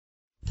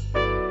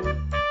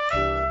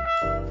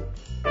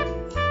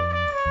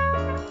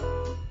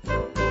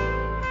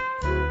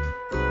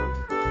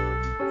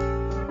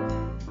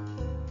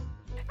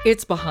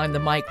It's Behind the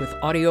Mic with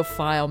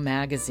AudioFile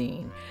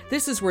Magazine.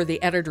 This is where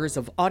the editors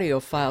of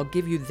AudioFile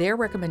give you their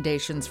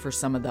recommendations for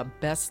some of the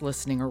best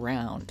listening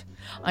around.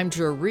 I'm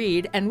Jo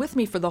Reed, and with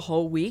me for the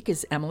whole week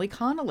is Emily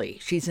Connolly.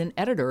 She's an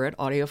editor at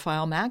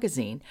AudioFile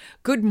Magazine.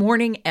 Good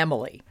morning,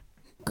 Emily.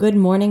 Good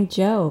morning,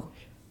 Jo.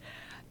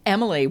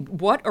 Emily,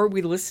 what are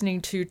we listening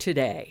to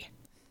today?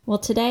 Well,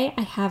 today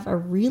I have a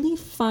really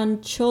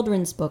fun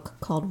children's book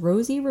called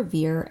Rosie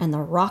Revere and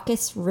the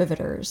Raucous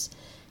Riveters.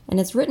 And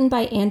it's written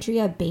by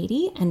Andrea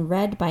Beatty and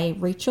read by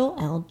Rachel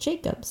L.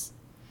 Jacobs.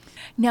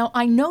 Now,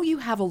 I know you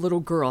have a little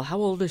girl. How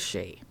old is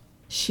she?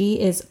 She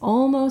is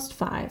almost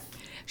 5.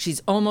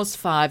 She's almost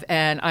 5,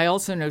 and I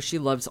also know she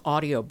loves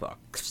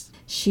audiobooks.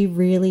 She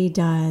really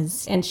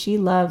does, and she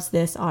loves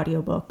this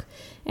audiobook.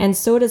 And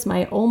so does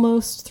my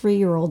almost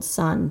 3-year-old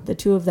son. The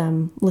two of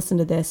them listen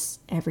to this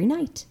every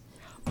night.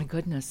 My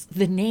goodness.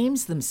 The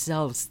names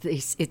themselves,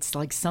 it's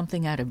like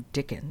something out of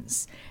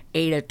Dickens.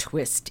 Ada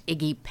Twist,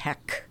 Iggy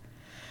Peck.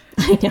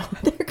 I know,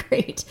 they're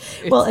great.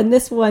 Well, and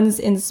this one's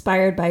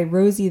inspired by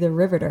Rosie the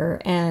Riveter,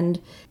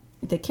 and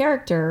the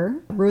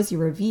character, Rosie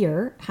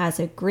Revere, has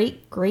a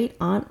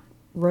great-great-aunt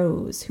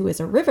Rose, who is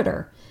a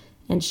riveter,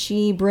 and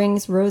she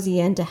brings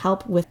Rosie in to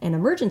help with an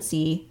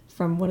emergency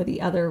from one of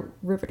the other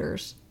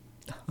riveters.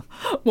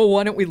 Well,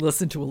 why don't we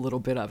listen to a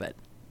little bit of it?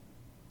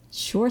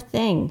 Sure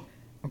thing.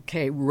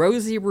 Okay,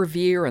 Rosie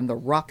Revere and the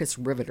Raucous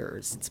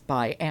Riveters. It's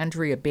by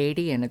Andrea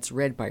Beatty, and it's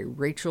read by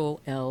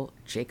Rachel L.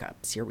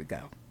 Jacobs. Here we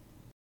go.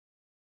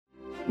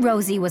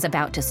 Rosie was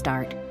about to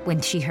start when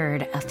she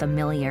heard a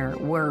familiar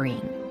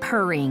whirring,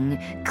 purring,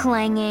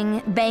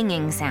 clanging,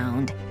 banging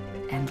sound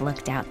and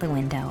looked out the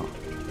window.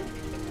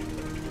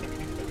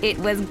 It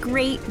was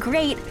great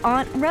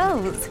Aunt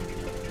Rose.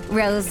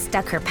 Rose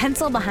stuck her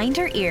pencil behind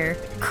her ear,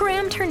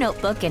 crammed her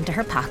notebook into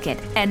her pocket,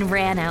 and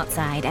ran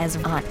outside as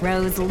Aunt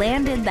Rose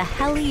landed the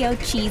Helio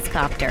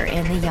cheesecopter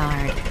in the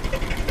yard.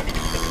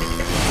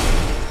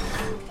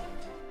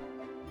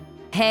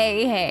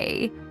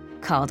 Hey,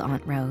 called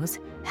Aunt Rose.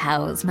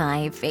 How's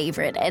my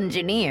favorite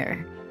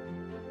engineer?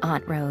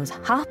 Aunt Rose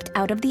hopped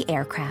out of the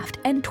aircraft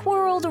and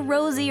twirled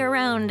Rosie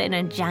around in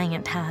a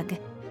giant hug.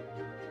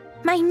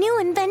 My new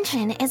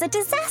invention is a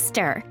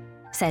disaster,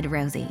 said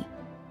Rosie.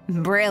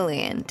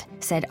 Brilliant,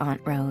 said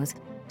Aunt Rose.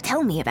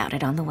 Tell me about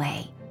it on the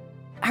way.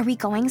 Are we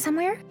going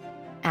somewhere?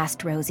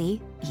 Asked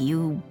Rosie.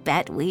 You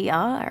bet we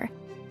are,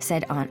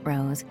 said Aunt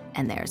Rose,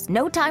 and there's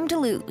no time to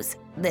lose.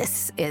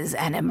 This is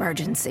an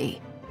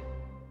emergency.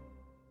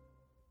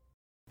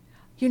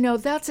 You know,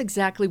 that's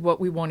exactly what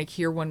we want to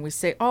hear when we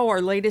say, oh,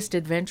 our latest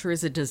adventure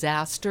is a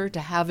disaster, to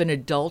have an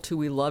adult who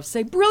we love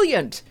say,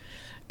 brilliant,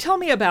 tell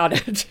me about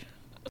it.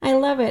 I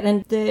love it.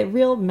 And the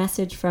real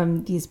message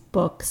from these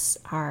books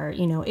are,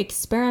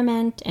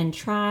 experiment and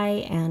try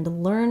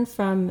and learn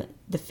from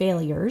the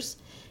failures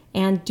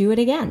and do it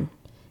again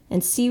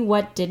and see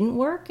what didn't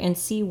work and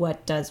see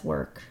what does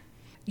work.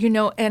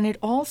 And it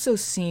also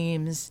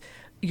seems,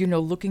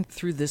 looking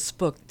through this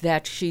book,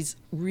 that she's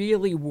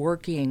really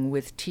working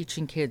with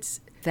teaching kids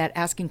that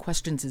asking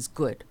questions is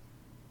good.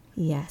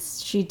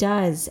 Yes, she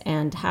does,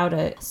 and how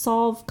to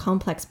solve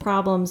complex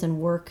problems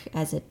and work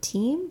as a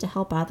team to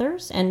help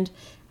others. And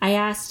I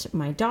asked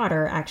my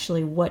daughter,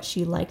 actually, what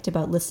she liked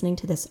about listening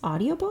to this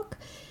audiobook,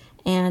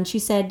 and she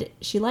said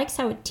she likes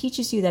how it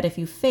teaches you that if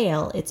you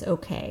fail, it's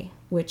okay,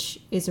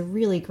 which is a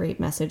really great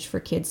message for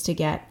kids to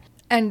get.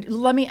 And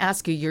let me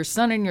ask you, your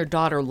son and your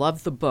daughter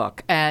love the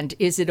book, and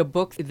is it a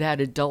book that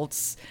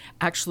adults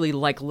actually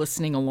like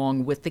listening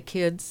along with the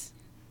kids?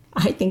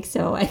 I think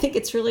so. I think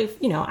it's really,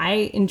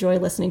 I enjoy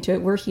listening to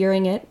it. We're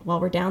hearing it while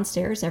we're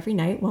downstairs every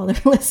night while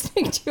they're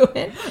listening to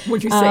it.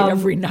 When you say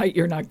every night,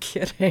 you're not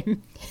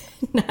kidding.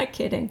 Not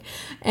kidding.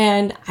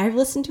 And I've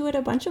listened to it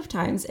a bunch of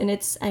times, and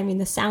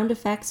the sound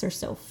effects are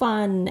so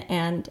fun,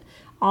 and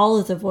all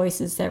of the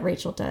voices that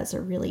Rachel does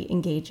are really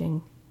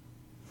engaging.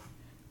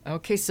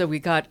 Okay, so we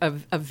got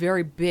a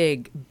very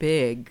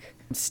big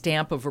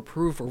stamp of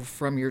approval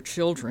from your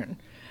children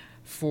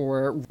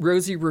for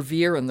Rosie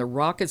Revere and the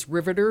Raucous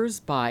Riveters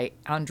by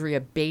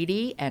Andrea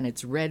Beatty, and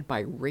it's read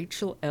by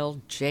Rachel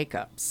L.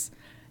 Jacobs.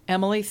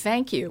 Emily,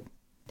 thank you.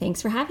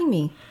 Thanks for having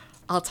me.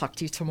 I'll talk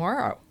to you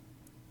tomorrow.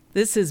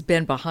 This has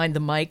been Behind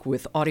the Mic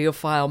with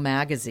AudioFile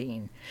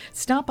Magazine.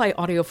 Stop by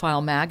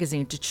AudioFile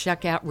Magazine to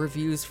check out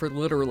reviews for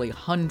literally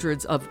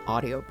hundreds of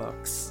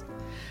audiobooks.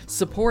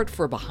 Support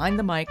for Behind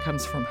the Mic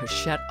comes from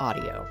Hachette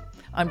Audio.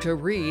 I'm Jo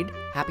Reed.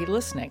 Happy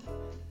listening.